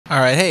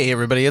Alright, hey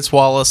everybody, it's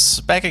Wallace,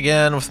 back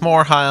again with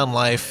more High on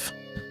Life.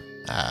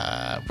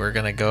 We're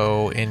gonna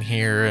go in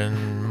here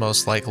and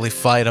most likely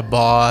fight a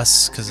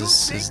boss, because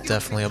this is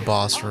definitely a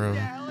boss room.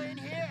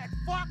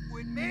 Fuck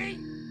with me?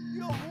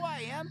 You know who I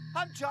am?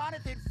 I'm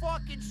Jonathan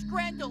fucking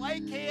Screndel,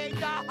 aka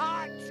the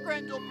Hot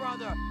Screndel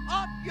brother.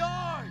 Up yours!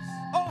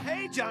 Oh,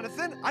 hey,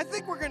 Jonathan. I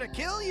think we're gonna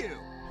kill you.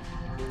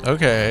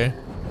 Okay.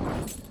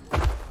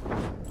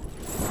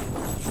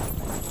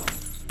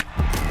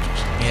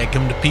 Yeah,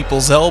 come to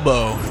people's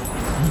elbow.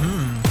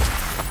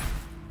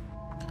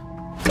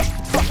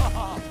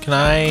 Can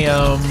I,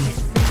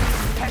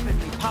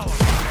 Heavenly power.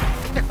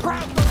 The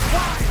crowd goes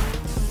wild.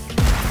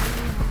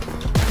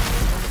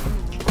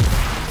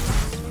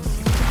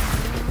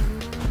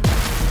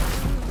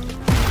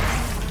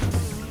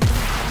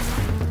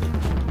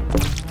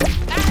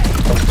 Hey,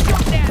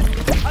 shut that.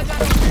 I got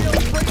a real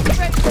pretty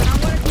face and I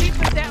want to keep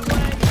it that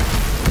way.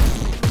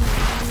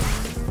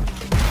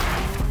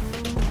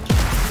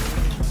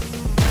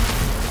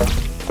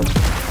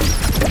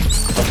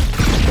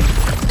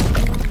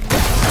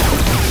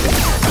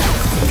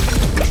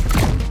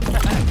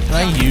 Can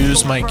I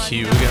use my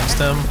Q against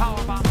him?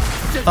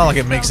 Not like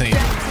it makes any,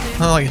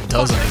 not like it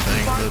does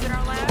anything, but...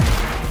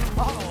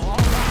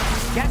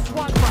 Guess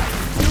what, buddy?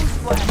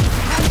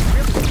 Newsflash.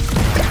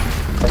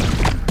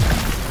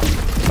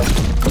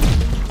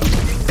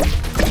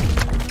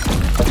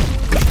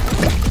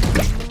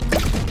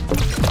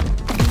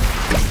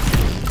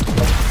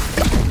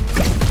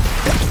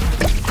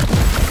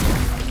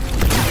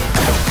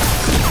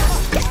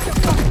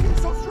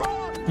 So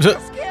strong. So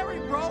scary,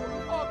 bro.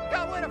 Oh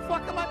God, where the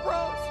fuck are my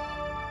bros?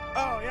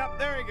 Oh, yep,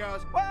 there he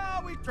goes.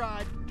 Well, we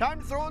tried. Time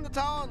to throw in the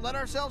towel and let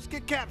ourselves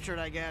get captured,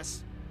 I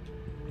guess.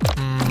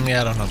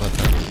 Yeah, I don't know about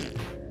that.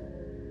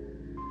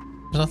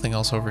 There's nothing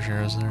else over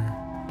here, is there?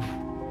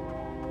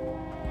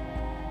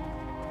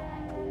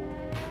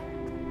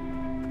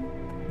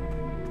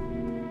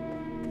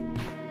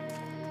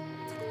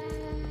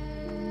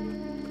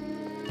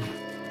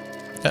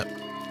 Yep.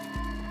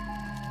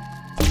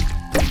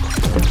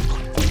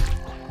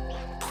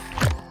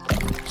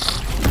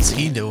 What's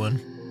he doing?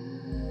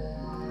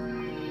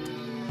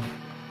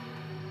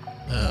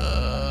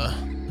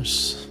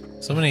 There's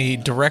so many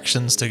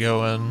directions to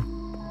go in.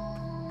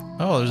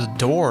 Oh, there's a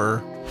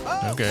door.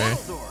 Oh, Okay.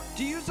 portal door.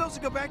 Do you use those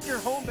to go back to your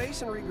home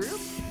base and regroup?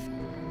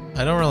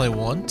 I don't really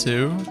want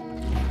to.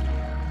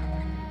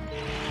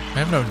 I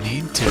have no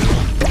need to.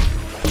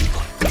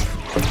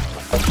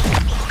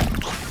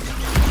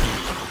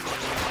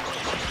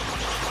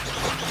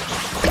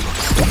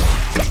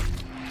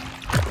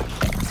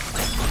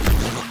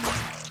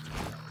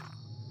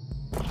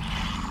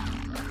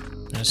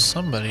 There's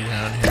somebody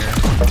down here.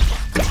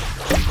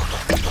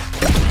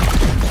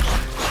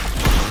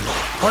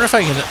 I wonder if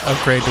I can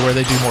upgrade to where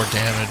they do more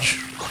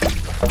damage.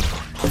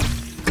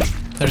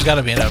 There's got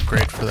to be an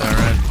upgrade for that,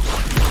 right?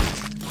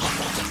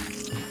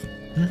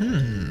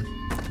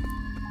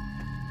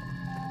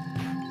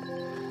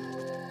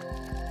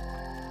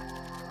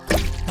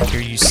 I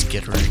hear you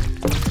skittering.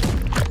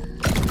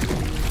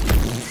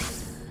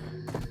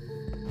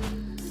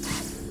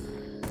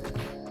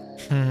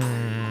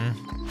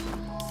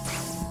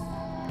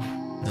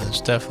 There's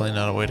definitely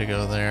not a way to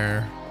go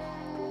there.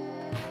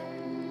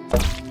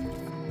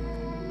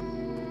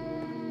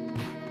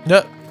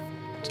 Nope.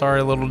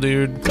 Sorry, little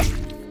dude.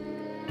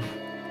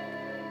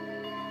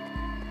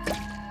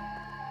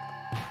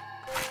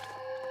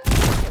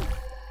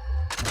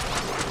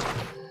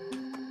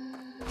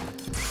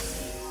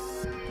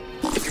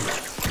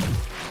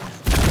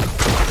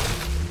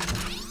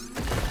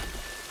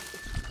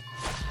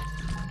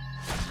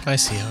 I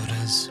see how it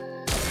is.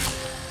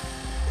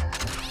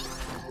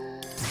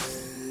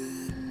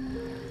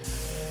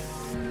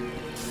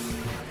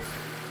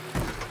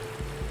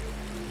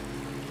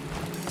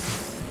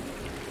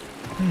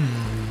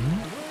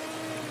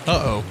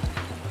 Uh-oh.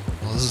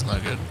 Well, this is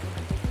not good.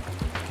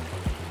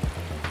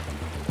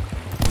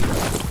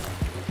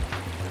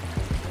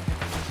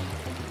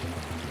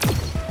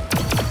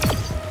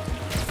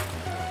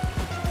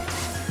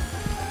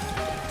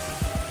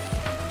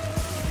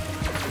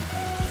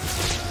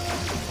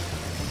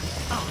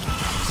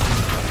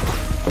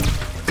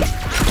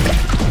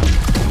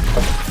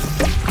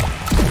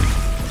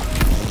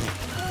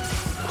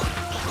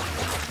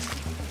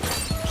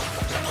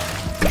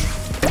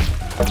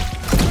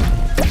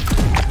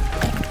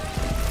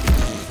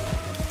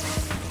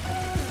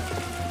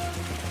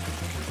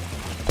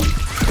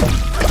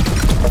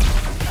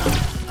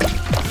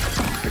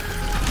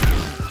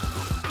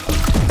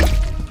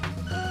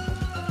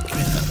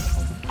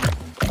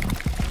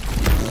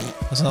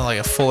 It's not like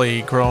a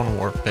fully grown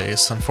warp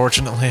base,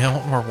 unfortunately. I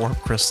want more warp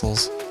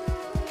crystals.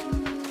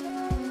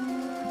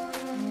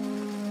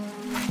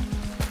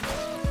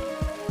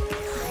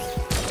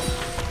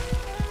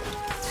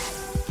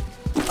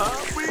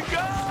 Up we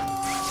go!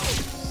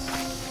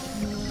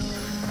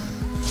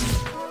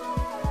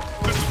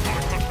 This is my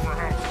customer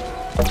house.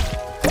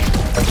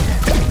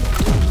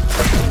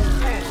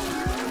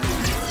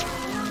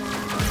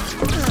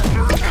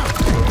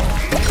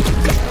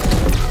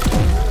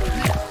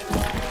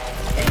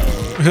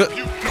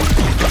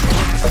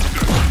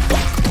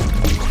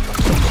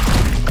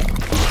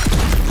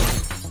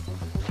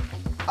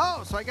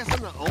 Oh, so I guess I'm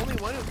the only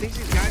one who thinks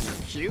these guys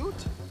are cute?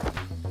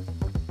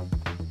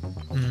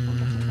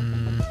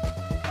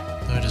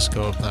 Let me just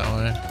go up that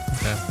way.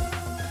 Okay.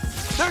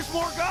 There's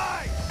more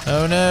guys!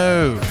 Oh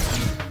no!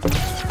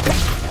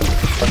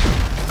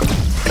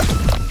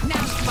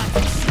 Now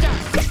fucking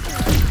start.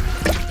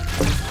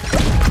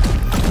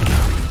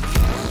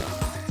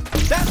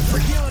 That's for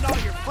killing all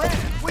your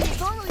friends, which is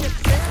normally a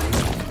very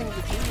good thing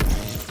to do.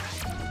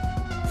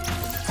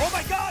 Oh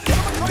my god, is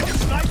someone trying to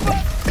snipe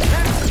us?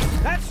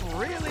 That's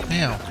really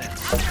Damn. mean.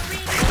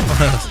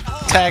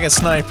 Tag a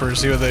sniper,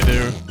 see what they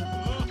do.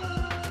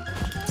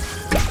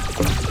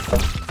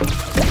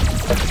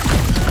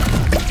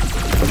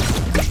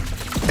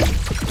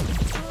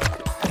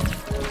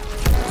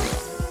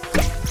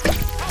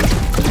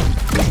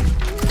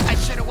 I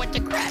should have went to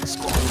grad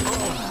school.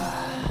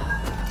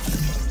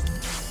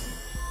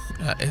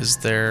 Is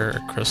there a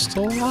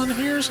crystal on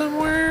here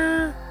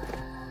somewhere?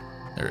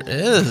 There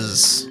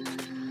is.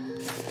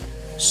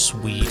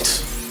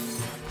 Sweet.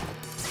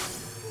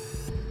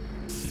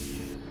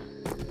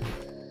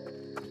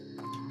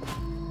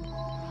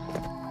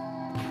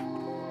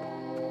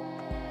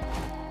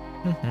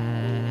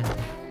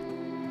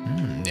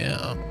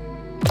 Yeah.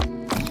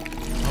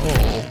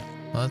 Oh,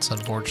 that's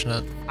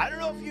unfortunate. I don't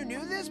know if you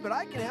knew this, but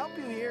I can help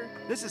you here.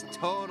 This is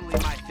totally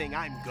my thing.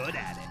 I'm good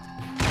at it.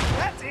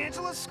 That's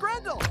Angela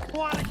Screndel.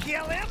 Wanna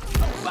kill him?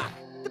 Fuck!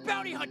 The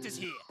bounty hunter's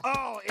here.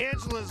 Oh,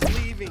 Angela's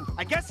leaving.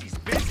 I guess he's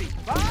busy.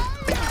 Bye,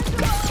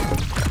 Angela!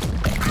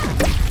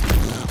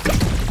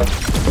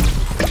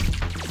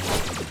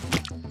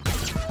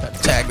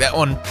 Tag that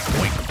one.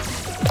 Wait.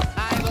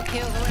 I will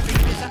kill whoever you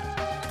decide.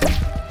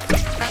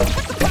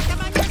 What the fuck?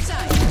 I'm on your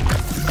side.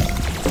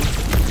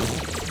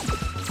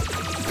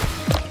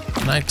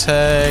 Can I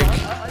tag?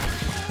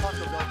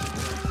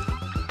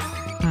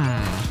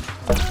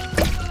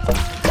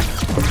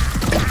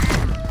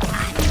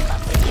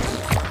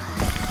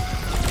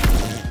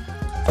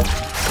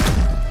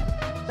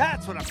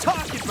 That's what I'm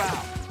talking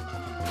about.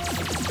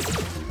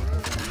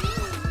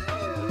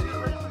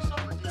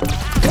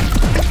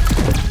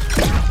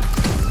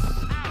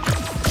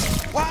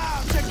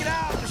 Wow, check it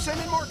out. They're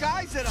sending more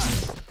guys at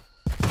us.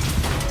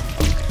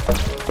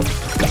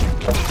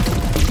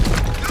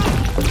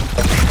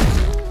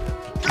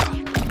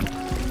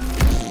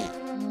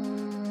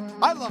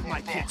 I love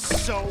my kids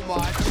so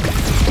much.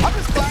 I'm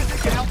just glad they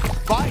can help us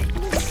fight.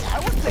 I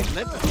wish they'd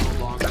live a little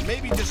longer.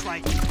 Maybe just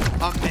like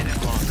a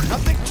minute longer.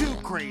 Nothing too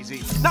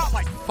crazy. Not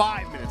like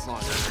 5 minutes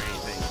longer or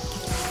anything.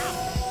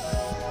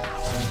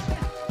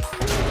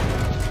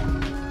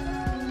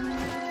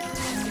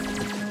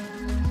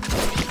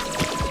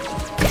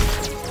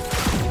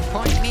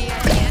 Point me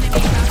at the enemy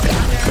bounty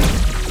hunter.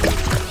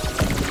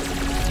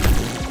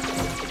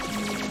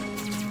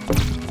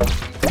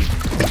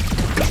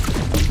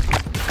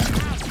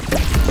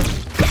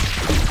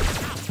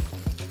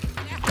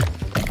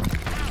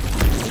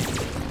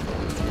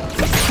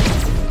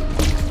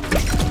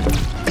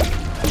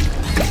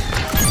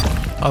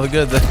 Oh,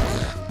 good.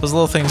 Those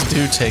little things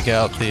do take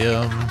out the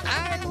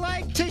I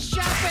like to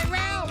shop at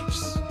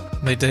Ralph's.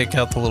 They take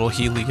out the little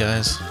Healy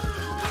guys.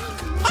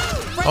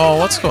 Oh,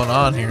 what's going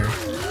on here?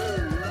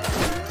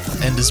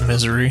 End his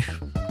misery.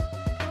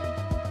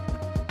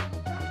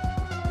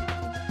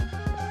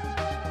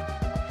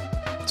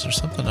 Is there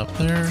something up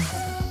there?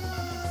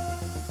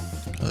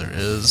 Oh, there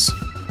is.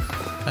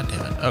 God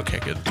damn it. Okay,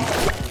 good.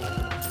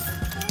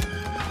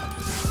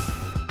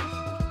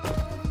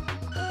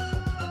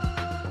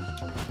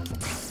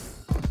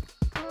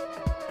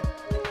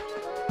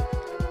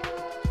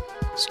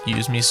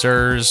 Excuse me,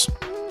 sirs.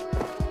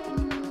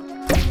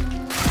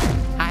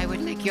 I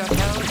would lick your toes,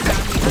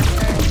 bounty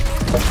hunter.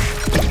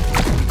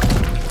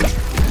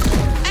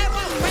 Hey,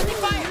 whoa, friendly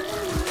fire!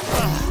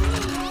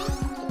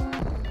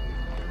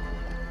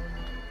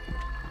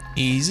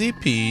 Easy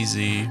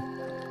peasy.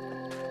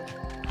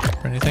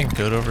 Anything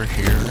good over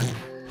here?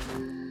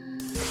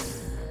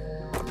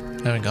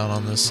 Haven't gone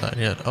on this side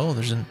yet. Oh,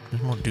 there's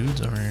more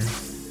dudes over here.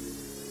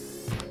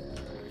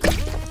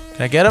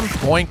 Can I get him?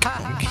 Boink.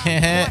 Watch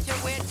your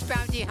wits,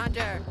 bounty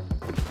hunter.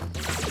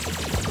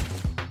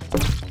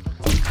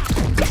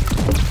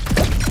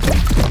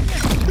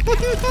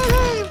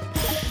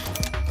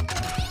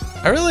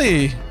 I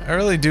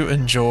really do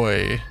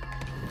enjoy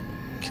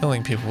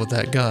killing people with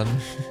that gun.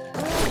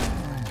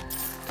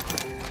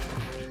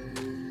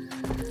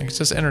 It's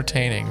just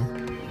entertaining.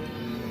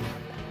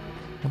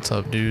 What's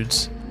up,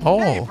 dudes? Hey,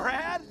 Oh,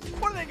 Brad,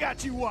 what do they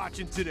got you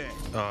watching today?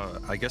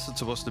 I guess it's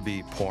supposed to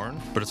be porn,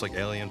 but it's like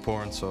alien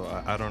porn, so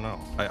I don't know.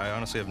 I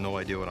honestly have no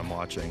idea what I'm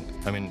watching.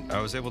 I mean,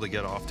 I was able to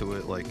get off to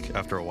it like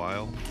after a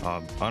while.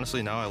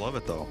 Honestly, now I love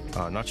it though.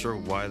 Not sure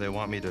why they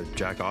want me to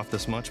jack off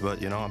this much,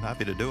 but you know, I'm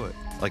happy to do it.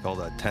 Like all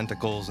the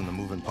tentacles and the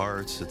moving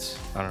parts,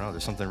 I don't know,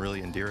 there's something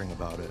really endearing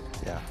about it.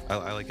 Yeah,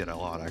 I like it a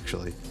lot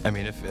actually. I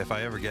mean, if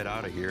I ever get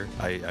out of here,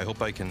 I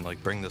hope I can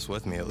like bring this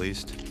with me at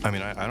least. I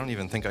mean, I don't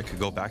even think I could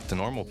go back to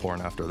normal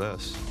porn after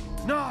this.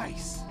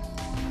 Nice.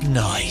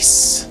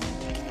 Nice.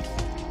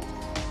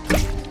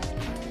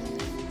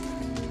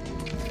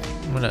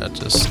 I'm gonna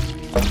just...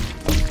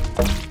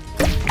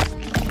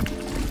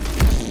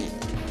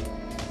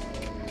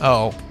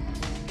 Oh,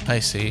 I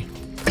see.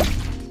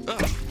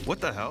 Ugh, what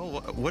the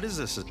hell? What is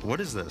this?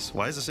 What is this?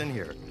 Why is this in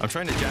here? I'm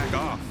trying to jack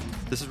off.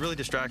 This is really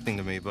distracting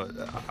to me, but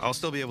I'll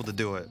still be able to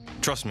do it.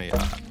 Trust me,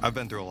 I've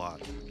been through a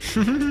lot.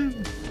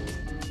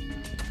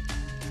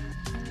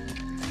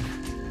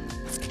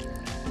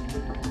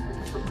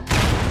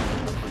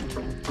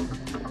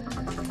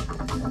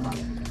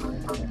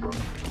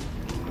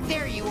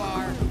 There you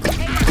are.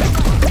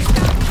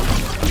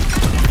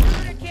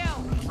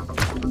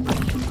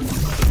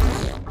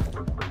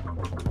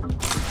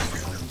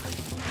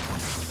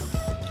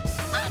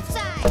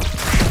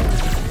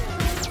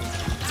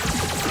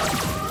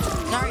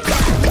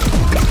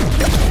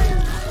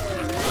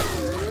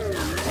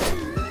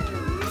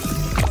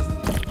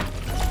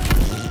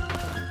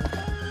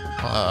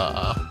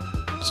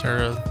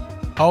 Sort of.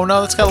 Oh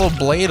no, that's got a little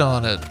blade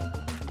on it.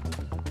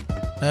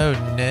 Oh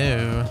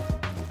no.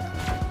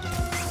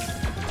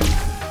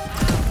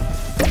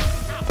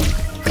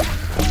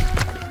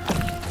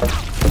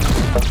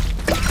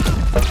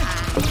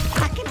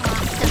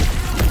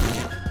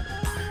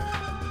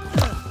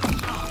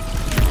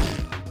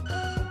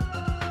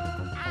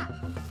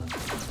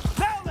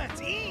 Now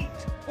let's eat!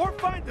 Or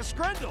find the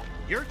Screndel.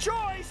 Your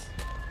choice!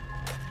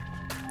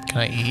 Can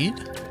I eat?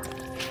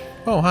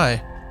 Oh,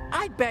 hi.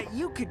 I bet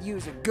you could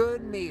use a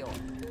good meal.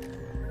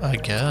 I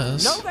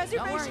guess. No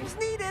reservations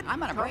needed.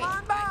 I'm on a break. Come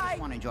on I by. just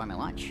want to enjoy my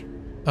lunch.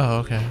 Oh,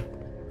 okay.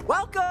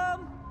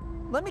 Welcome.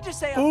 Let me just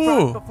say up Ooh.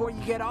 front before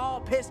you get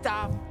all pissed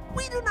off,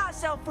 we do not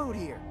sell food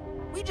here.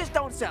 We just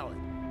don't sell it.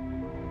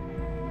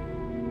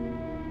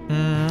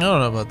 I don't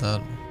know about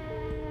that.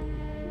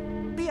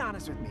 Be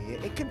honest with me.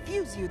 It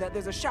confused you that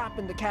there's a shop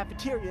in the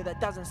cafeteria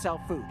that doesn't sell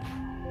food.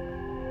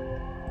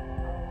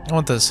 I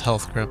want this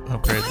health grip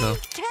upgrade though.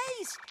 Taste.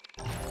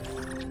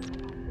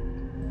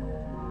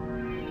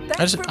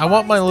 I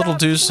want my little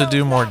dudes to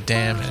do more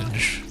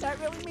damage. That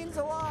really means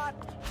a lot.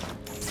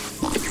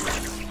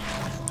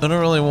 I don't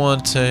really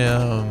want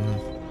a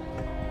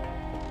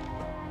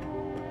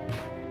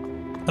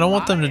I don't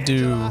want them to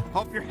do.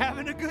 Hope you're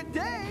having a good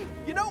day.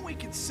 You know we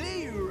can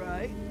see you,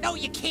 right? No,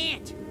 you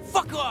can't.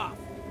 Fuck off.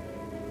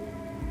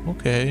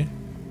 Okay.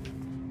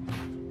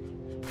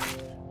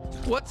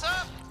 What's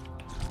up?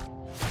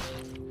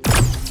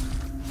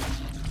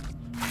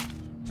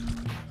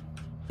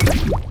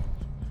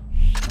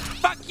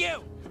 Fuck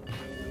you.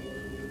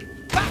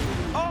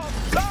 Oh,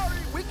 sorry.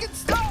 We can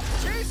stop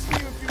chasing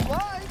you if you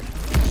like.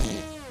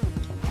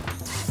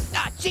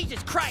 Ah,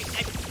 Jesus Christ.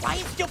 Why are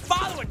you still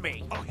following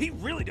me? Oh, he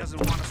really doesn't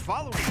want us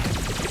following him.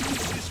 You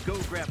should just go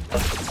grab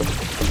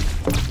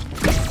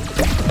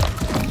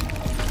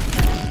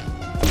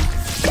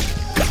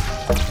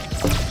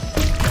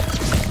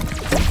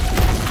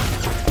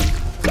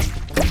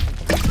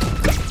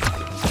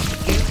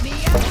Give me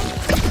up.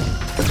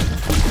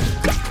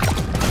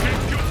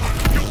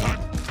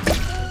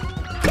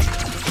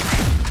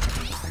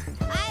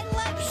 I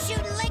love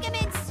shooting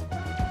ligaments.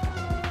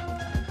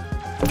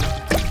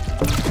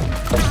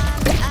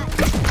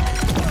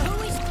 Who are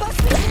we supposed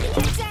to be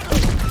shooting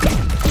exactly?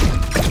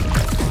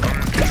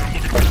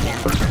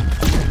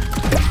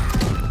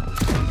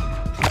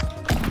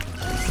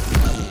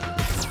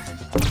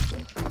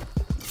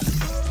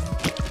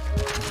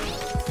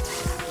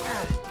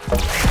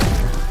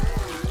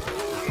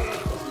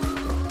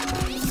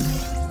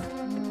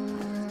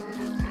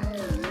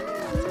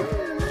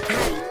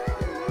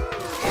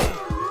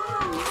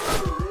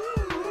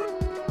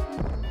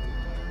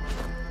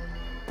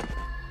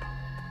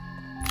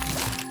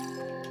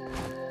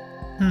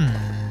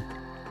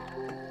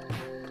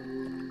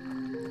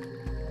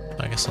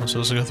 I guess I'm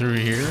supposed to go through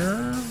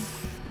here.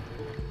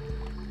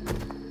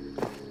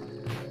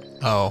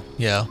 Oh,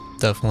 yeah,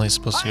 definitely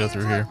supposed to go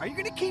through here. Are you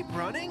gonna keep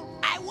running?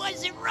 I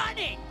wasn't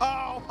running.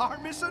 Oh, our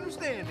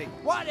misunderstanding.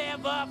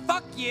 Whatever.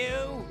 Fuck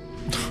you.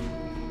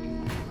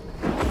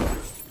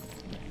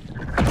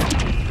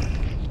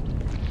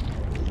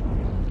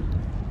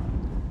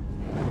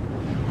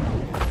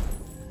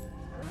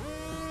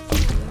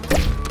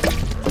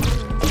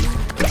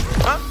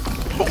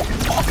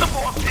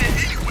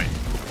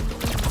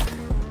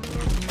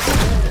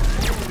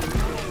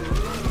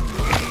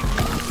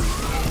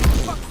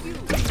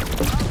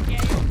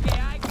 Okay,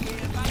 I get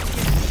it.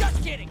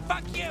 Just kidding.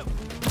 Fuck you.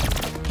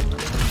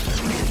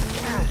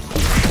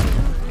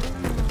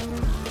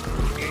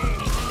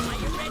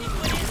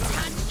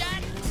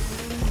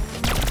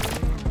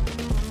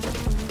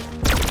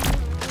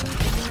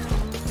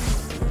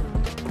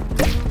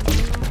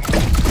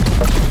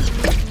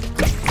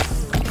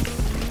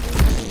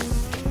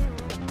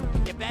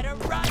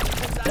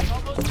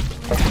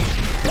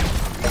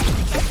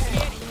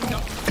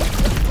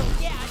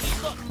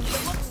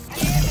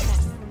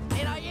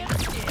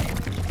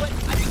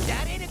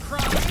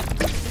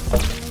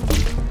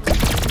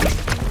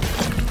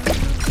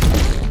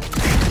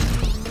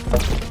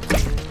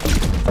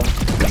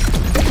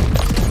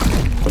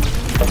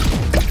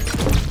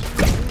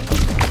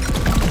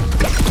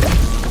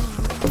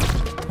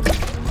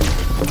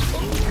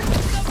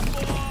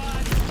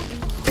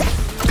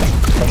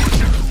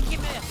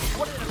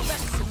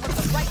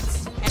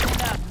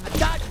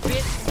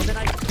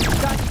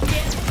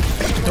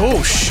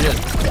 Oh shit.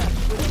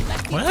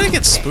 Why did I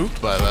get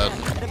spooked by that?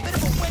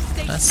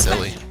 That's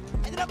silly.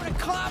 And then I'm gonna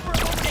clobber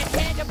him over the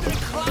head. I'm gonna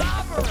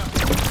clobber him.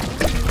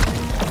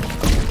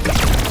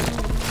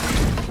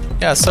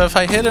 Yeah, so if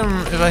I hit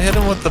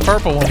him with the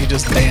purple one, he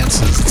just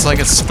dances. It's like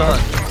a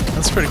stunt.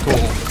 That's pretty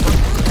cool.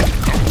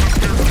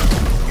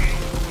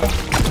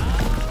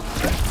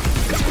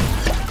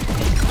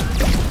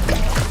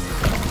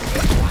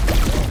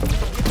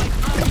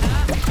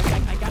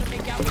 I gotta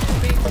make out with the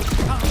baby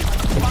tongue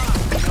like a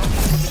bomb, you know?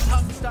 When the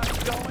tongue starts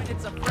going,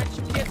 it's a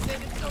friendship gets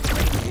in, it's so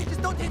great.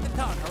 Just don't hit the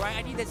tongue, alright?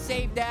 I need to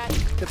save that.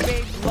 The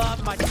babes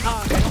love my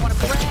tongue. I don't wanna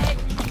brag,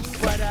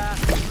 but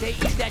they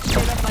eat that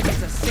shit up like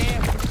it's a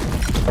sandwich.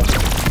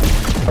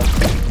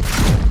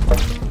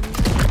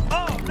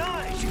 Oh,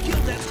 nice! You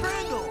killed that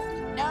Scrandle!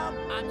 No,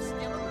 I'm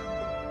still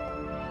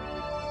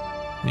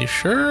alive. You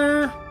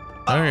sure?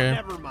 Oh, Okay.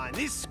 never mind.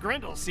 These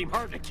Scrandles seem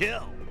hard to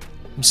kill.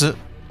 Z-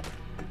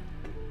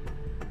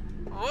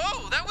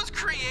 Whoa, that was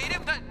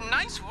creative.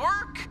 Nice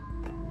work.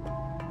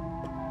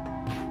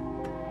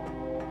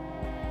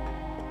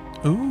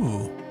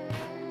 Ooh.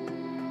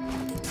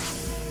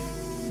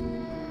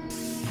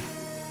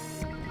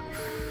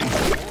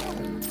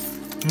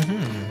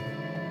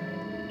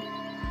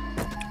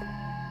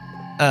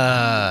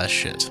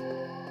 Shit.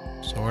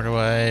 So where do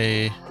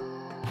I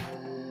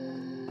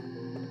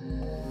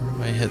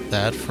hit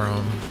that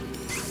from?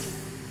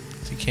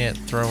 You can't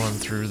throw one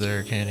through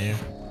there, can you?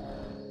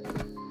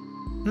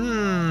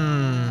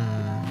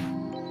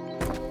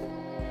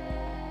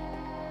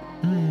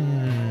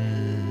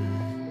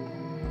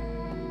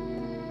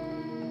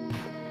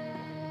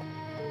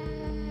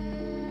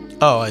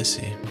 Oh, I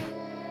see.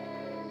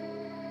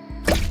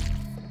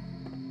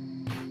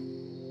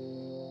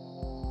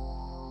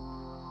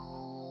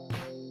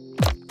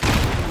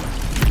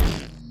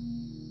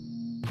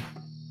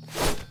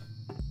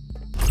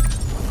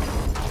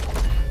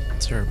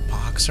 Is there a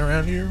box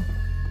around here?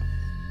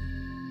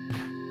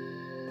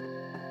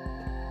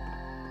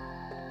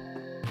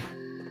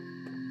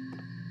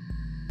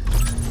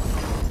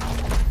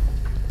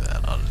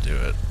 That ought to do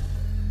it.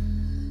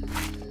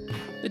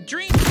 The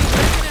dream team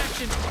back in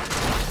action.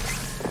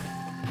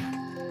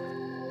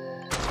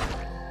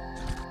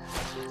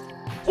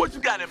 What you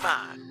got in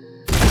mind?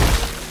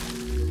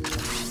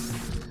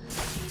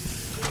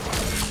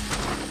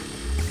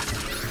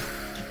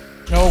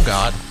 Oh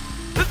god.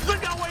 Let's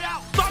drink our way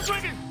out! Start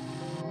drinking!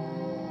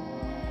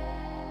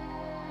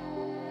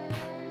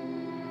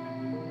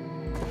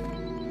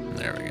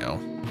 There we go.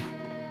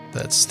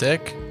 That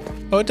stick?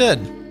 Oh, it did.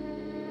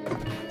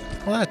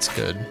 Well, that's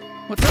good.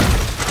 What's up?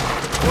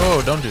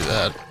 Whoa, don't do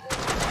that.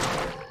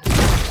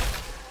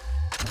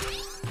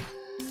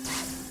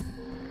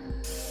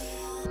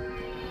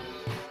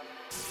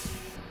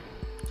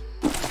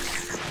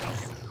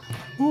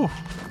 Ooh.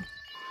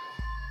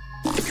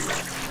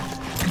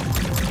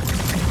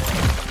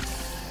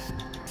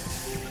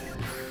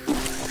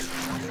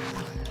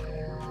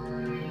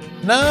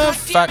 No,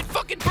 fuck. It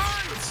fucking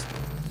burns.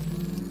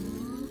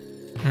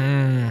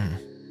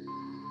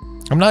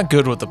 I'm not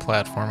good with the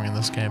platforming in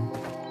this game.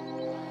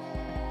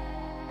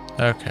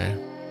 Okay,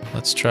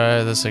 let's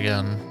try this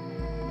again.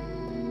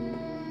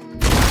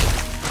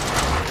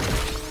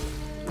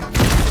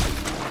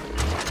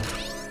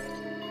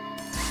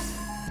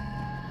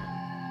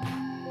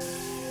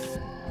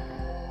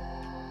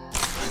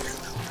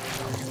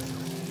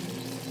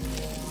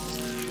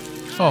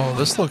 Oh,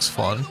 this looks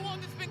fun. The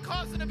one that's been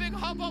causing a big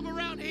hubbub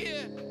around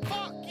here.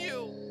 Fuck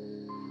you.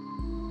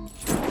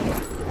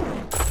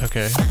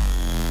 Okay.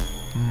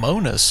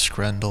 Mona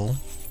Screndel.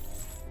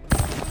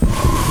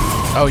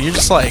 Oh, you're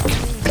just like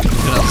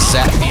gonna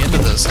zap me into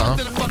this, huh?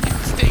 The fucking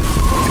stink.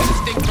 The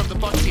stink from the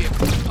butt here.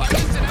 Alright,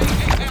 listen, I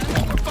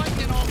know we're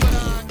fighting and all, but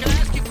can I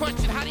ask you a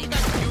question? How do you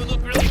guys you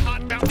look really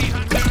hot, bounty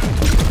hunter?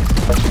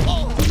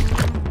 Oh.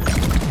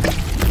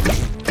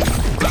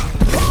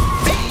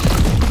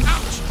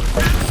 Ouch.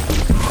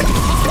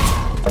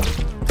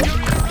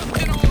 You're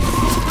interrupting all the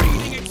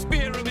breeding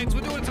experiments.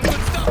 We're doing some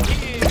good stuff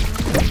here.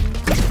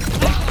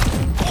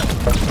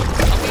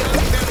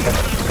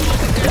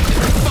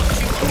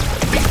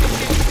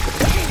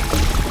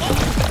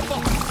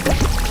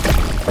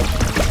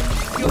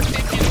 You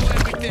think you know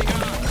everything,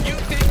 huh? You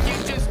think you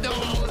just know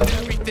all of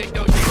everything,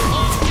 don't you?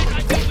 Oh, shit,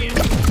 I feel weird.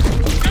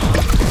 Oh,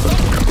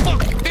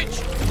 fuck, bitch.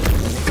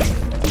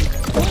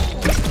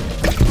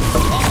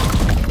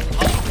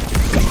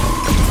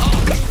 Oh,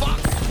 fuck.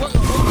 What?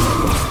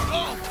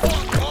 Oh,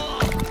 fuck.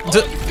 Oh,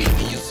 you beat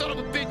me, you son of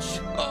a bitch.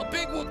 Oh,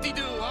 big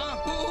whoop-de-doo, huh?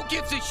 Who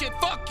gives a shit?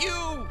 Fuck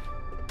you.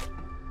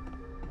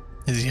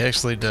 Is he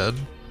actually dead?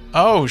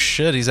 Oh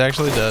shit, he's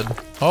actually dead.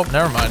 Oh,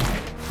 never mind.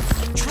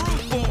 True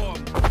form.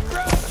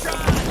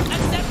 Grotron,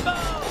 assemble.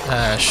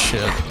 Ah,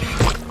 shit.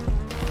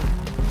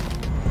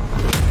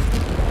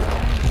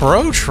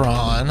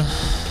 Brotron?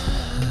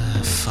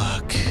 Ah,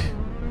 fuck.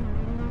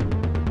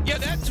 Yeah,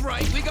 that's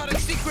right. We got a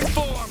secret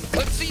form.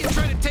 Let's see you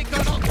try to take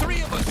on all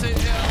three of us, you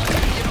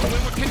know,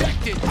 when we're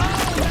connected. Oh,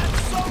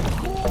 that's so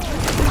cool!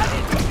 I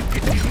didn't know you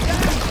could do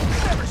that! You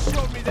never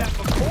showed me that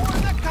before!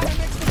 That kind of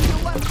makes me feel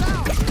left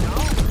out!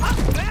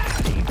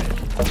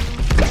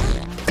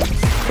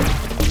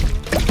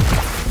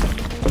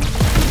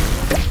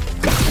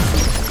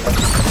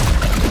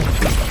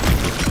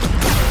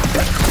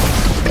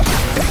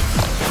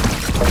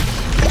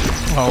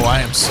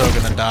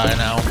 die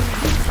now.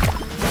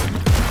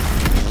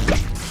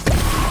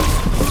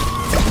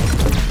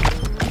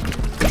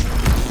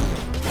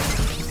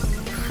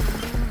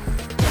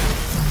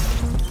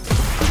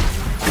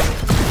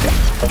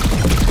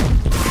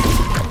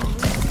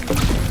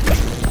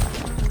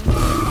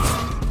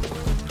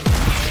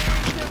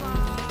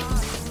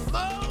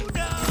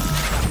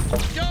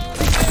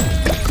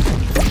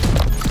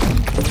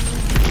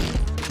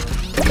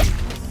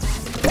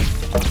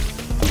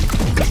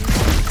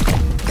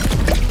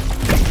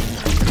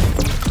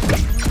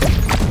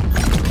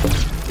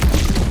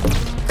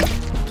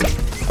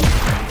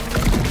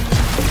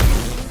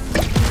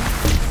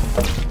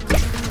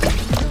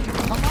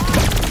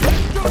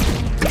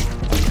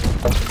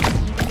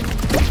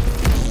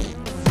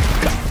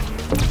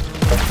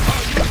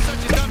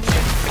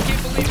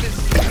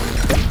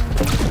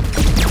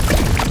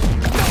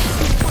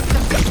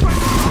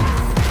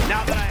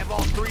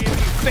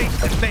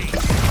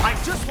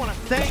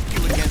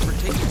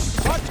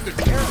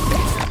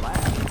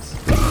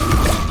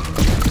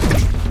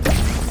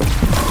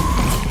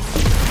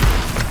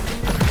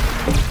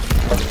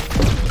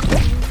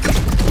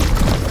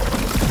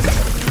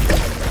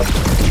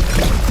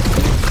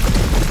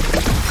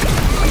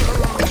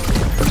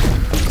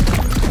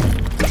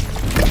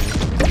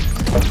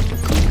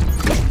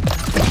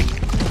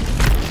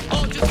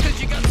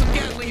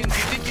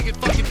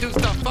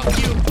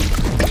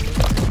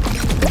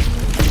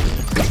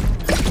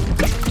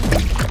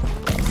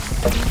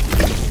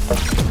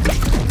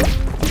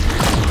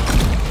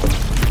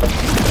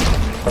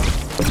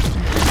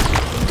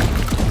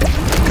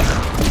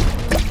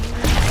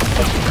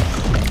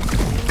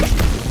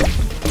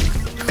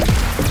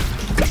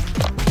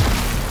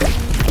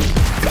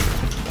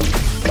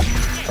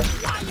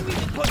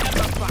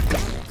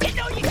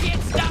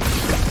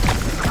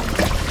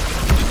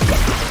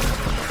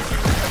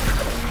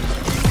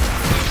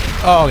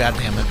 Oh, god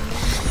damn it.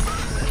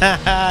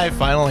 I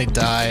finally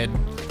died.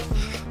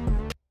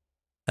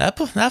 That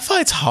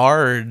fight's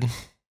hard.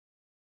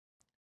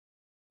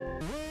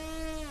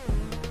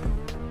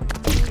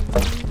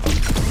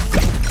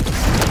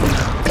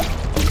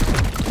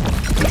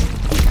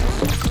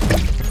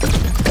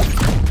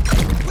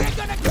 We're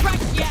gonna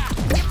crush ya!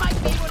 You might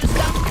be able to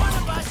stop one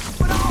of us,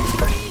 but all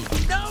three?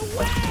 No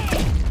way!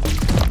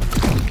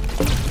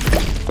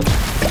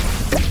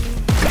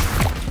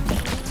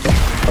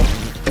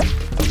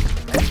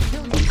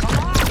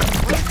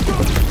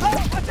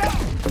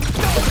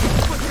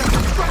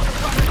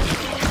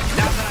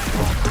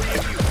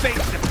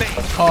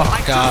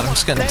 Oh god, I'm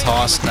just getting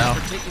tossed now.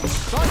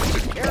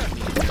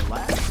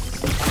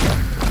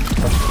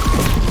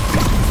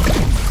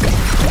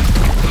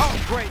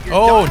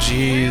 Oh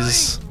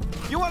jeez.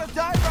 You want to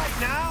die right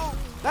now?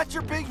 That's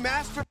your big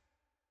master.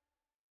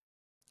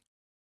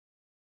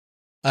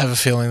 I have a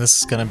feeling this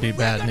is gonna be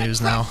bad news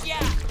now.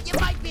 Yeah, you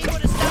might be able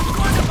to stop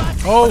one of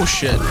us. Oh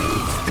shit. No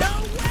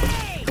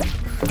way!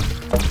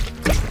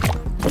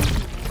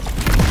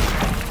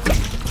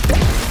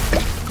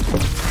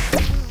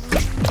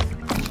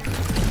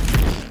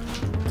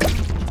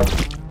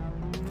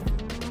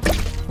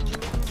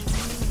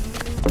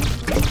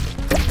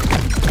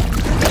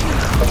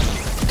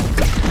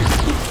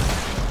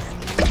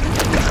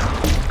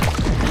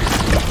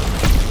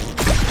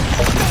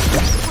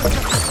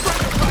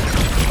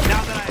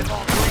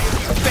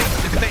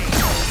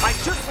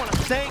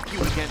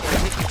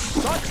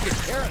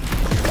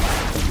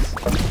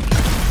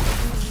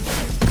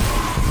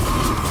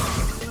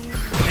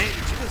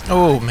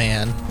 Oh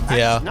man,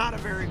 yeah. That's not a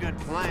very good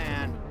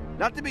plan.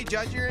 Not to be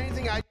judgy or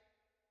anything.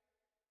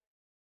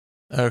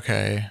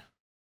 Okay,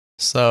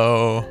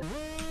 so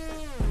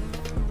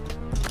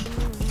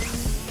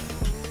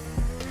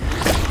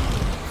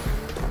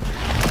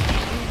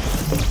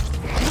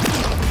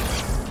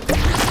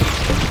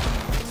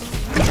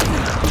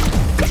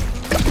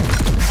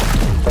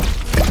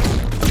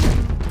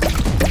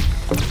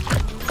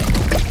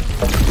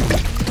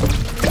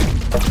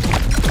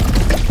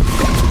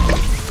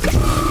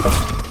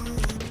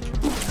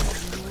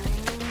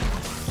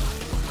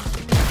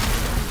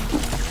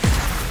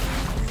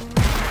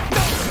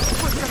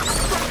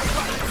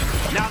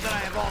Now that I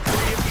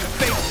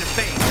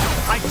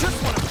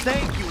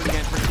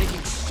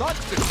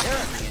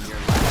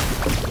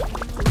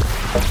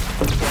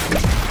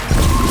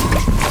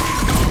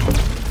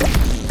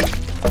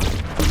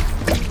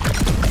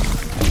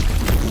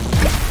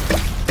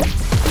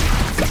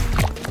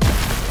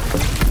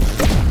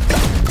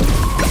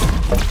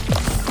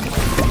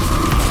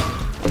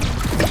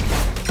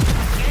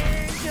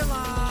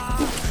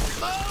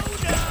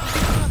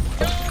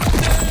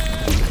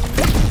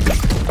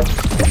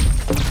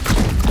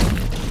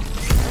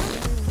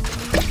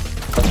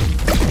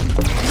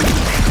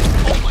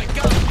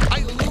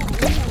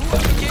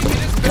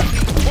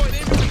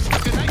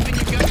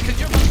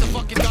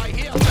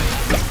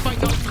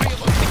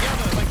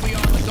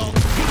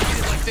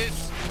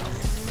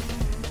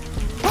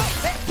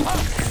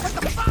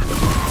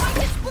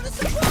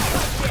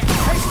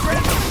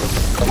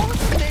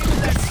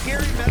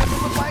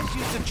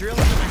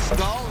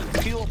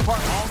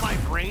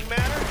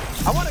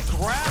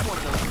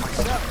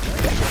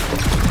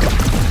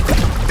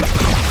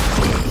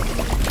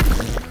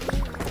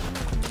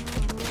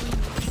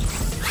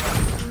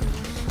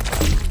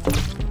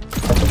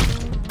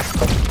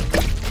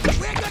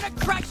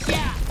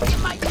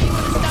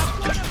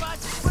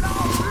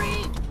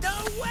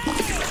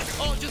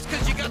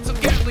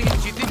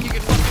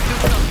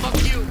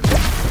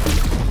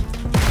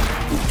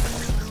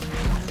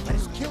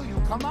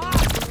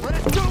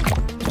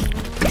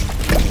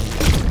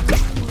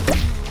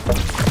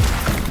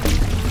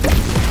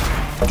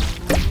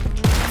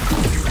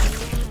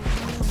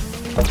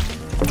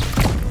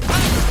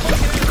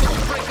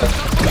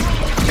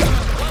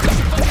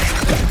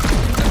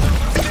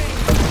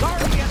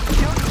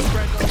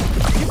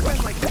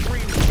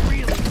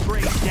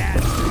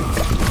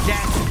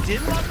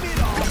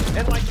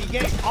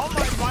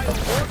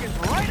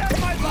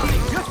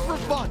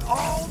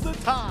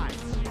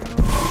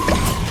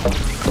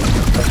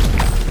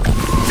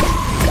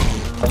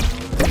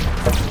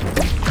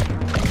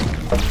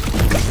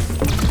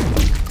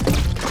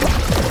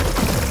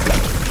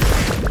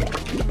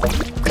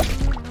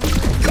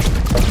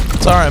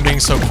I'm being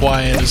so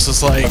quiet. It's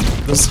just like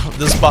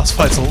this boss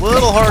fight's a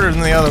little harder than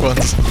the other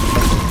ones.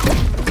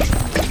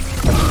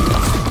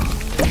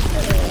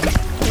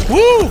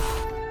 Woo!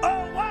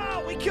 Oh,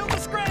 wow, we killed the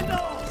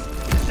Scrandals!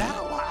 Is that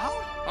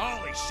allowed?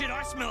 Holy shit,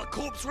 I smell a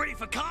corpse ready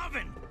for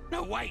carving.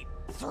 No, wait,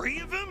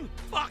 3 of them?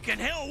 Fucking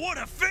hell, what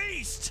a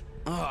feast!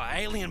 Oh,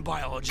 alien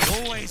biology,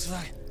 always,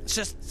 it's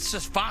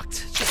just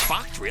fucked. It's just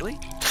fucked, really.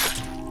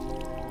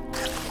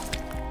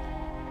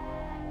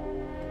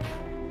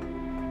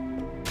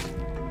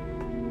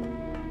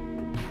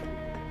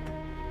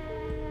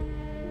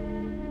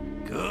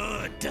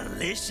 Good,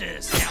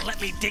 delicious. Now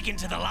let me dig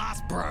into the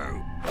last bro.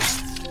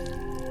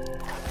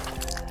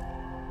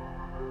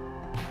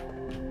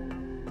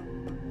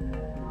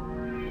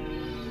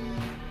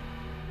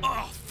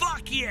 Oh,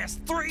 fuck yes!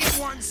 3 in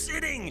one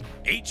sitting!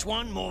 Each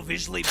one more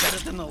visually better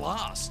than the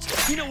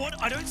last. You know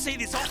what? I don't see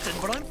this often,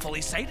 but I'm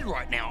fully sated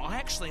right now. I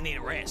actually need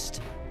a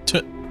rest.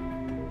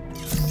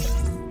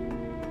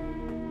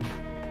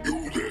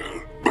 You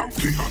there,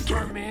 bounty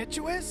hunter?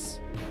 Mantuous?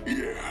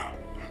 Yeah,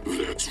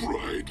 that's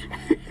right.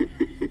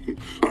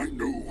 I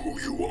know who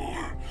you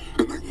are,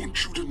 and I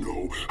want you to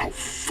know how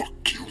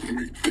fucked you've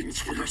made things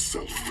for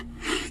yourself.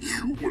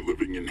 You were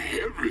living in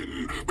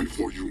heaven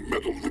before you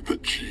meddled with the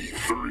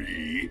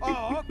G3.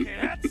 Oh, okay,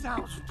 that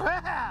sounds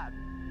bad.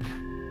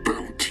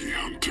 Bounty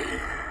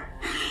hunter,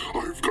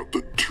 I've got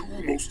the 2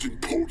 most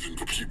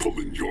important people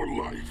in your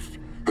life,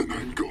 and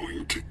I'm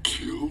going to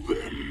kill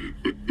them.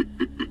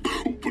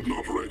 Oh, but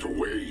not right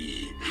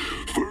away.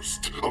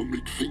 First, I'll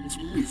make things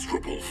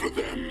miserable for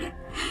them.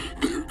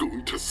 They're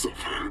going to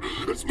suffer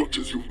as much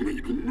as you've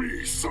made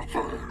me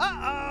suffer.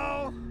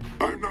 Uh-oh.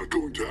 I'm not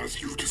going to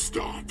ask you to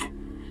stop.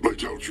 I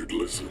doubt you'd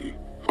listen.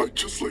 I'd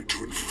just like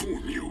to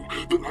inform you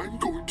that I'm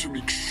going to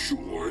make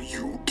sure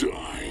you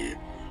die.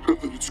 And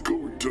that it's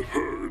going to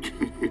hurt.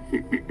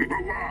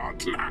 A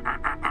lot.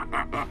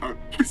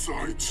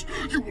 Besides,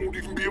 you won't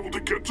even be able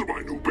to get to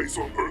my new base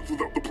on Earth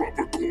without the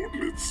proper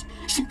coordinates.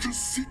 So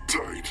just sit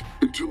tight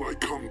until I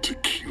come to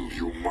kill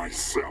you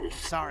myself.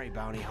 Sorry,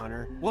 Bounty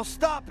Hunter. We'll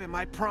stop him,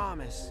 I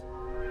promise.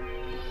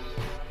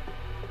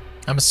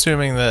 I'm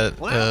assuming that,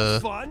 Well, that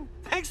was fun.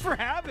 Thanks for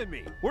having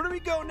me. Where do we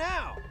go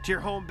now? To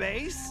your home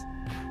base?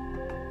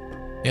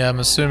 yeah, I'm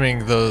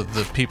assuming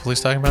the people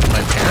he's talking about are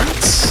my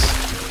parents?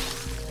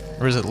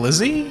 Or is it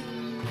Lizzie?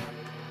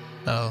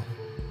 Oh,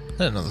 I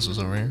didn't know this was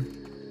over here.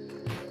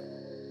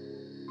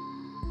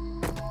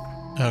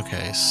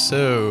 Okay,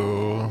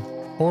 so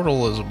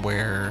portal is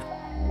where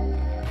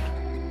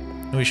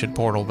we should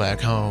portal back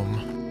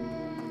home.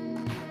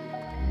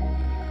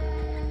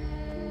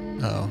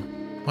 Oh,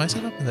 why is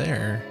it up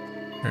there?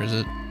 Or is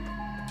it?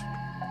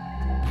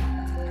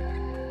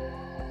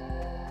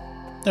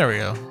 There we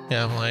go.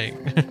 Yeah, I'm like,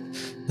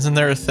 isn't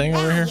there a thing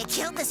over here? You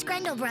killed the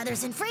Screndel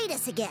brothers and freed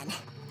us again.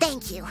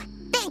 Thank you.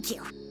 Thank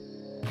you.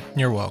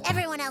 You're welcome.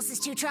 Everyone else is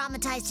too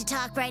traumatized to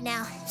talk right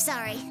now.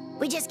 Sorry.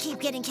 We just keep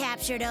getting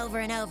captured over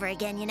and over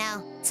again, you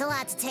know? It's a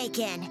lot to take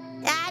in.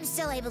 I'm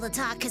still able to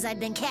talk because I've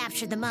been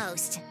captured the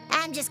most.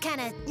 I'm just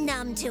kind of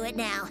numb to it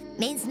now.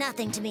 Means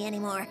nothing to me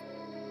anymore.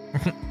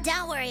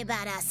 Don't worry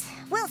about us.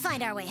 We'll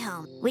find our way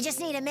home. We just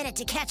need a minute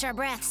to catch our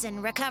breaths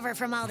and recover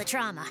from all the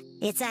trauma.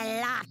 It's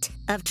a lot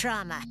of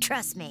trauma,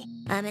 trust me.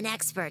 I'm an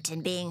expert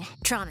in being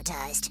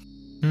traumatized.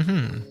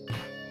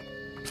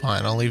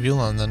 Fine, I'll leave you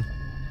alone then.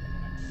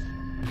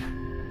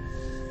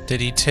 Did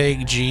he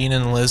take Jean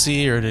and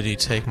Lizzie, or did he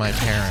take my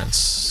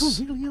parents?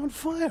 You're really on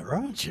fire,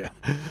 aren't you?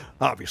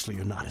 Obviously,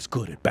 you're not as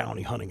good at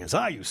bounty hunting as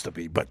I used to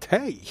be, but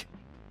hey,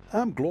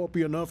 I'm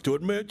gloppy enough to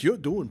admit you're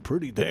doing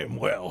pretty damn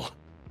well.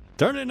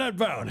 Turn in that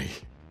bounty.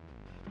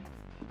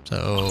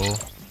 So,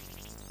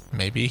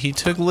 maybe he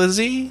took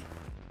Lizzie?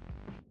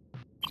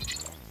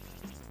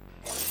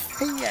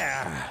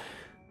 Yeah.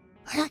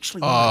 I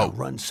actually want to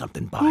run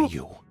something by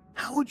you.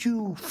 How would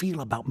you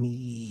feel about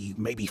me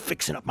maybe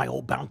fixing up my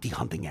old bounty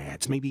hunting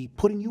ads? Maybe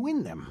putting you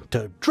in them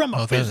to drum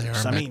up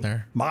business? I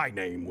mean, my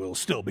name will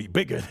still be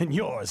bigger than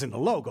yours in the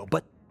logo,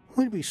 but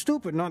we'd be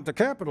stupid not to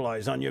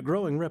capitalize on your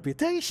growing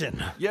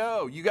reputation.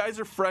 Yo, you guys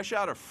are fresh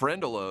out of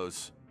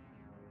Friendelos.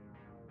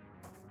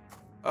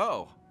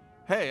 Oh,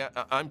 hey,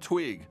 I'm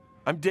Tweeg.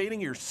 I'm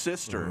dating your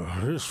sister.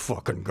 This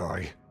fucking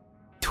guy.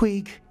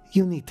 Tweeg,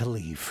 you need to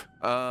leave.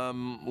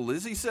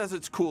 Lizzie says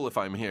it's cool if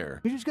I'm here.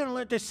 You're just gonna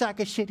let this sack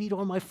of shit eat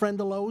all my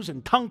friendelos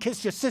and tongue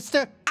kiss your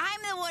sister?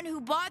 I'm the one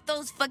who bought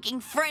those fucking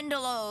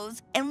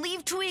friendelos. And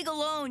leave Tweeg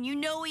alone. You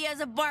know he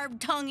has a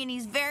barbed tongue and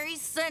he's very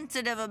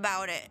sensitive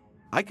about it.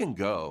 I can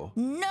go.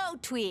 No,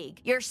 Tweeg.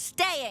 You're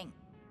staying.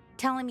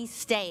 Tell him he's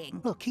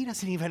staying. Look, he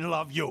doesn't even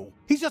love you.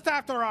 He's just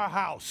after our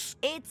house.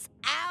 It's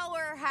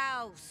our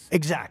house.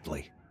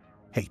 Exactly.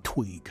 Hey,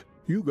 Tweeg,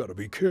 you gotta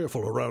be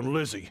careful around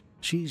Lizzie.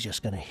 She's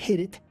just gonna hit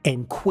it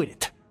and quit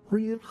it.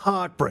 Real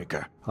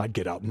heartbreaker. I'd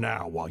get out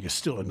now while you're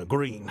still in the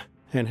green.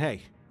 And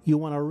hey, you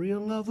want a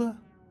real lover?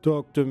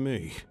 Talk to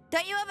me.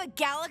 Don't you have a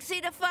galaxy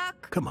to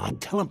fuck? Come on,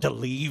 tell him to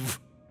leave.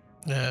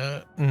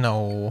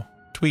 No.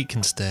 Tweeg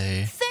can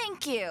stay. Thank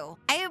Thank you.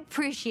 I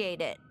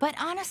appreciate it. But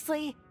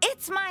honestly,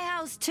 it's my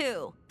house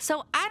too.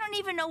 So I don't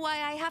even know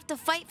why I have to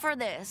fight for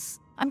this.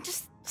 I'm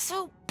just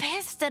so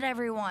pissed at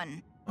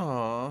everyone.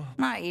 Aw.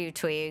 Not you,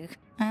 Twig.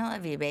 I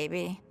love you,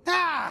 baby.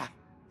 Ah!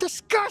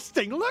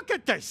 Disgusting! Look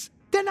at this!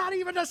 They're not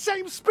even the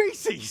same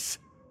species!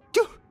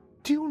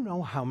 Do you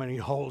know how many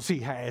holes he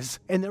has?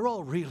 And they're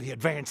all really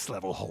advanced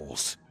level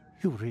holes.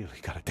 You really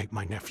gotta take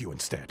my nephew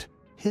instead.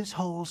 His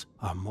holes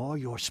are more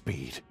your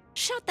speed.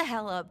 Shut the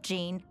hell up,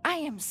 Gene. I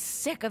am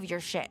sick of your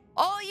shit.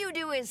 All you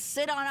do is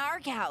sit on our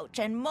couch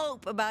and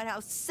mope about how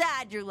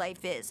sad your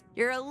life is.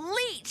 You're a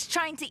leech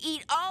trying to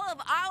eat all of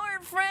our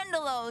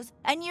friendalos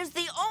and use the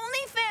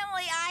only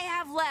family I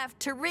have left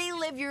to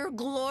relive your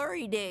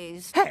glory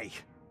days. Hey!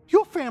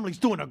 Your family's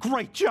doing a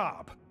great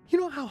job! You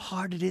know how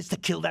hard it is to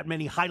kill that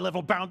many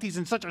high-level bounties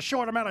in such a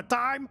short amount of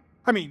time?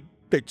 I mean,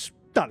 it's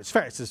not as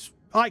fast as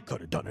I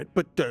could have done it,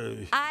 but,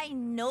 I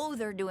know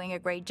they're doing a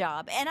great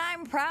job, and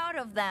I'm proud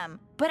of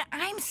them. But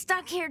I'm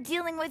stuck here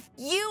dealing with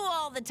you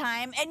all the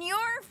time, and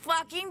you're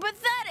fucking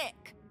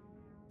pathetic.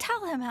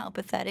 Tell him how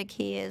pathetic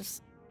he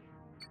is.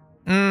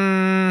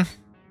 Hey,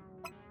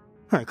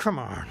 come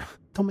on.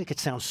 Don't make it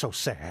sound so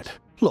sad.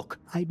 Look,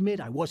 I admit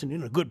I wasn't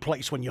in a good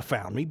place when you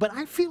found me, but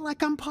I feel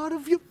like I'm part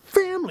of your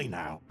family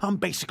now. I'm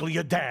basically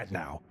your dad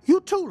now. You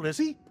too,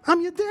 Lizzie.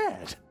 I'm your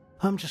dad.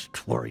 I'm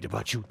just worried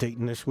about you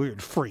dating this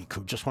weird freak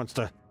who just wants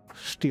to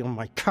steal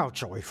my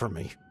couch away from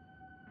me.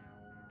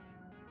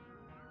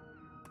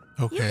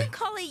 Okay. You can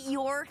call it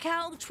your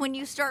couch when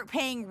you start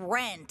paying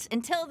rent.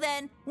 Until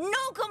then,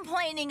 no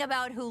complaining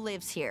about who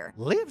lives here.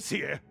 Lives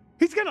here?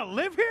 He's gonna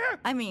live here?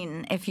 I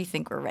mean, if you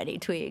think we're ready,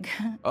 Twig.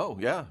 Oh,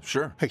 yeah,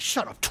 sure. Hey,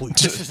 shut up, Twig.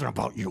 This isn't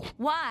about you.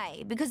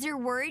 Why? Because you're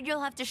worried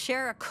you'll have to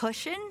share a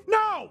cushion?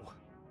 No!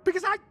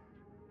 Because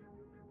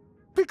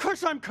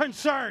I'm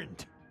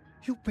concerned.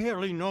 You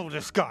barely know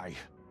this guy,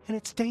 and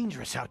it's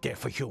dangerous out there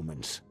for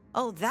humans.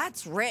 Oh,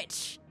 that's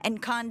rich and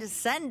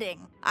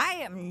condescending. I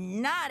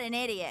am not an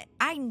idiot.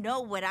 I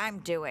know what I'm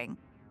doing.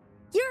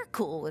 You're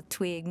cool with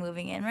Twig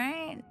moving in,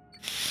 right?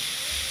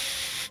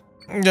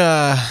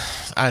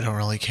 I don't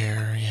really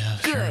care. Yeah,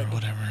 Good. sure,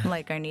 whatever.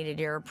 Like I needed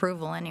your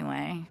approval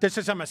anyway. This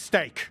is a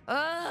mistake.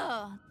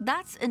 Ugh,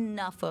 that's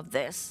enough of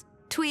this.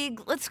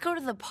 Twig, let's go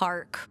to the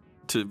park.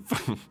 To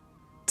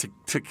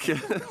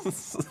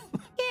kiss?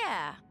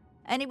 Yeah.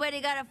 Anybody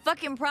got a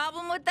fucking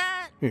problem with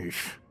that?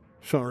 Eesh.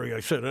 Sorry I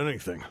said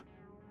anything.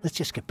 Let's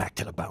just get back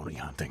to the bounty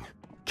hunting.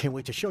 Can't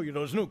wait to show you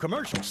those new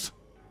commercials.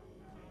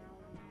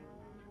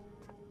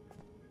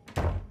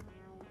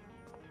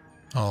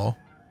 Oh.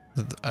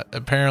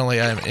 Apparently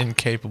I'm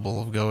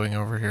incapable of going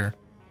over here.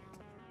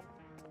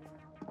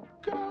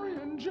 Gary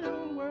and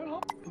Jill went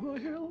up the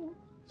hill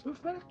to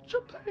fetch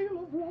a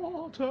pail of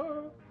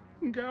water.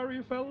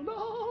 Gary fell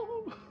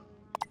down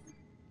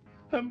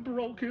and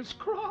broke his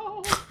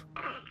crown.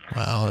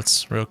 Wow,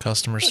 that's real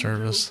customer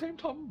service. Jill came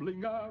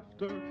tumbling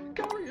after.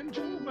 Gary and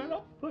Jill went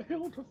up the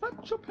hill to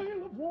fetch a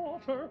pail of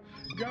water.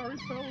 Gary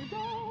fell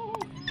down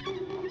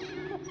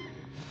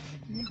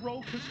and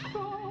broke his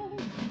crown,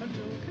 and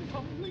Jill came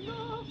tumbling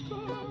after.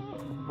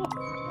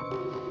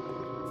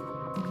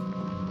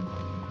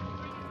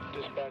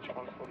 Dispatch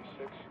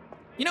 146.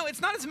 You know,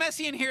 it's not as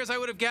messy in here as I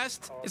would have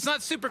guessed. It's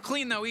not super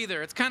clean, though,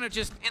 either. It's kind of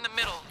just in the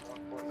middle.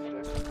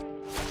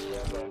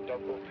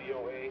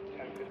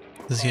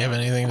 Does he have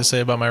anything to say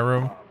about my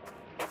room?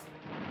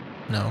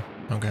 No.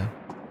 Okay.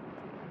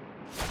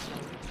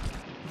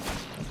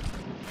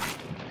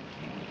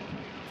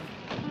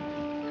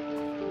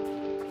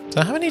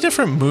 So how many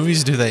different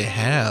movies do they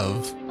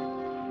have?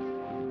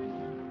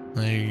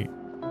 They're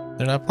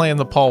not playing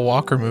the Paul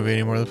Walker movie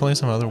anymore. They're playing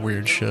some other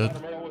weird shit.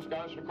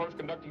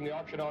 Conducting the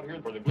auction out here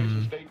for the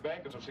Gleason State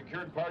Bank is a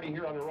secured party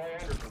here on the Roy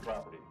Anderson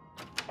property.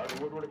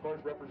 Harvey Woodward, of course,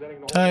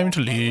 representing the Time to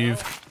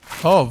leave.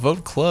 Oh,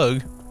 vote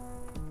Klug.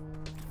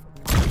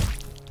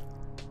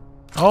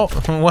 Oh,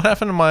 what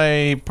happened to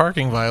my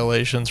parking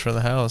violations for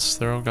the house?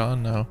 They're all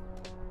gone now.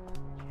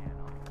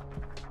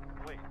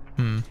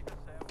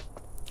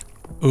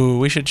 Ooh,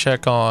 we should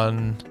check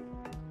on...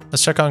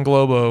 Let's check on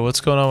Globo.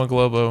 What's going on with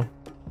Globo?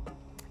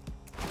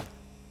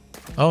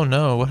 Oh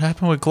no, what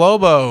happened with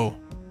Globo?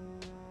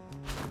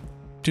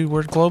 Dude,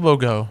 where'd Globo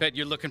go? Bet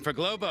you're looking for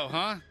Globo,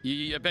 huh?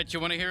 I bet you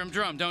want to hear him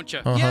drum, don't you?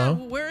 Yeah,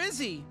 where is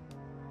he?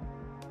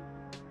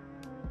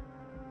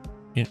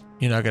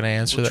 You're not gonna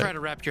answer that? Try to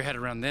wrap your head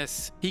around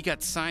this. He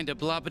got signed to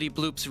Blobbity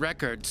Bloops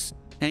Records,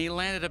 and he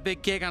landed a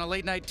big gig on a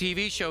late-night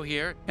TV show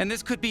here, and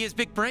this could be his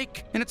big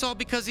break. And it's all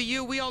because of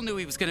you. We all knew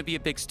he was gonna be a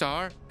big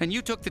star, and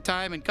you took the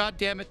time, and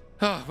goddamn it,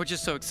 oh, we're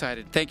just so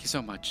excited. Thank you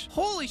so much.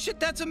 Holy shit,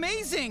 that's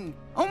amazing!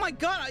 Oh my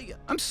god,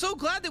 I'm so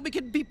glad that we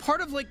could be part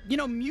of, like, you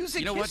know, music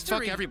You know history.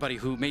 what? Fuck everybody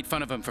who made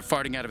fun of him for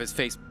farting out of his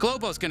face.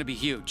 Globo's gonna be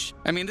huge.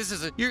 I mean, this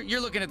is a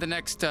you're looking at the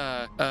next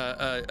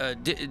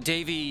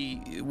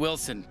Davey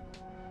Wilson.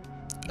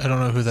 I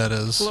don't know who that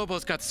is.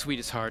 Globo's got the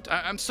sweetest heart.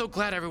 I'm so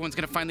glad everyone's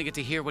gonna finally get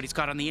to hear what he's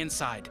got on the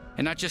inside,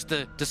 and not just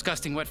the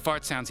disgusting wet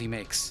fart sounds he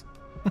makes.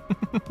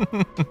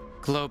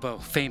 Globo,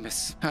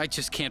 famous. I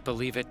just can't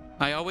believe it.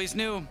 I always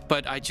knew,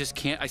 but I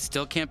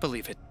still can't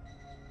believe it.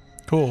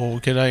 Cool.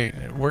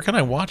 Where can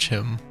I watch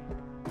him?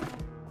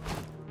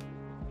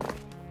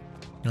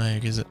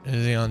 Like, is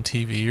he on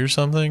TV or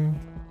something?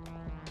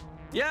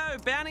 Yo,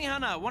 bounty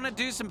hunter, want to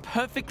do some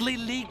perfectly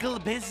legal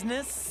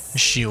business?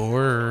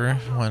 Sure.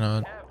 Why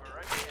not?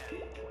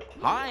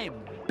 Hi,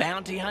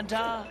 bounty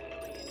hunter.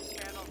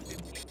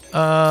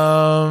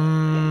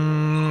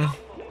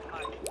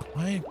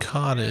 My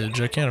cottage.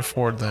 I can't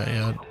afford that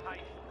yet.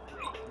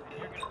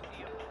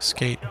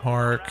 Skate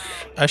park.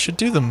 I should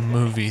do the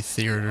movie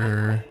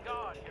theater.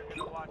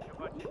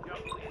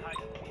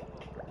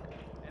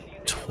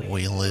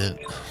 Toilet.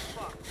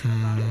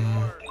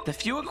 The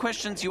fewer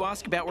questions you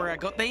ask about where I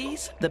got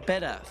these, the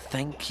better.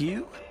 Thank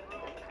you.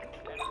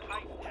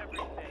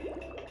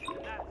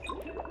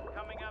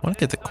 I want to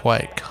get the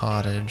quiet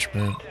cottage,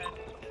 but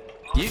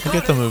You I'll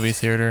get the movie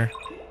theater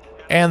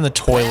and the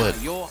toilet.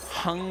 Now you're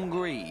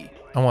hungry.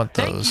 I want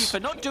Thank you those. for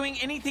not doing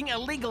anything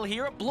illegal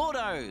here at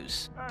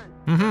Blordo's.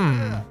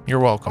 You're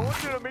welcome. I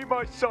want you to meet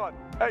my son.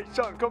 Hey,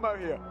 son, come out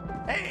here.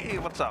 Hey,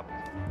 what's up?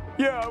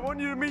 Yeah, I want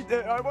you to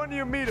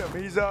meet him.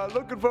 He's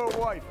looking for a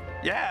wife.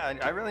 Yeah,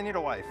 I really need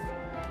a wife.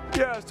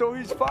 Yeah, so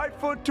he's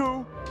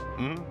 5'2".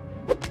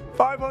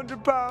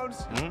 500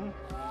 pounds.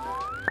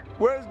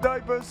 Wears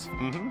diapers.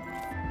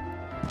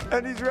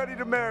 And he's ready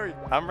to marry.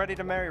 I'm ready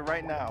to marry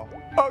right now.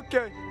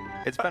 Okay.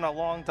 It's been a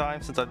long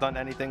time since I've done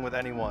anything with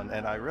anyone,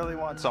 and I really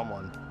want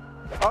someone.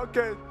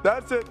 Okay,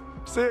 that's it.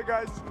 See you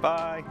guys.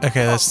 Bye.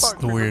 Okay, that's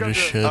the weirdest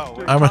shit.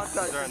 Oh, I'm is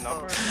there a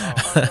number?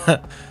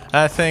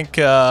 I think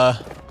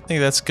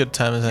that's good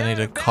time as I need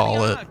to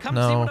call it.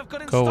 No,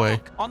 go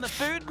away. On the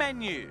food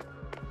menu.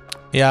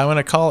 Yeah, I'm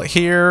gonna call it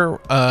here.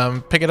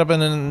 Pick it up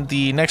in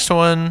the next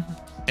one,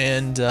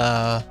 and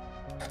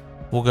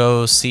we'll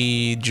go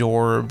see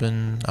Jorb,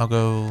 and I'll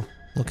go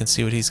look and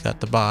see what he's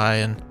got to buy,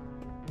 and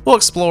we'll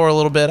explore a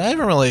little bit. I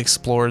haven't really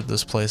explored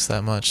this place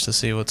that much to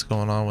see what's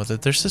going on with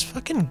it. There's this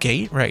fucking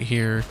gate right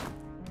here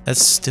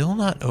that's still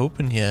not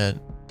open yet,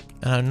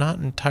 and I'm not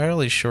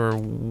entirely sure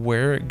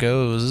where it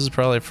goes. This is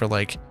probably for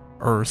like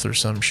Earth or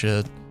some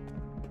shit.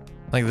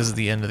 Like this is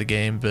the end of the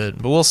game, but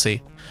we'll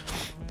see.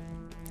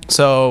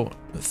 So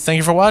thank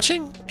you for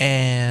watching,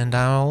 and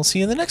I'll see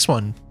you in the next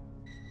one.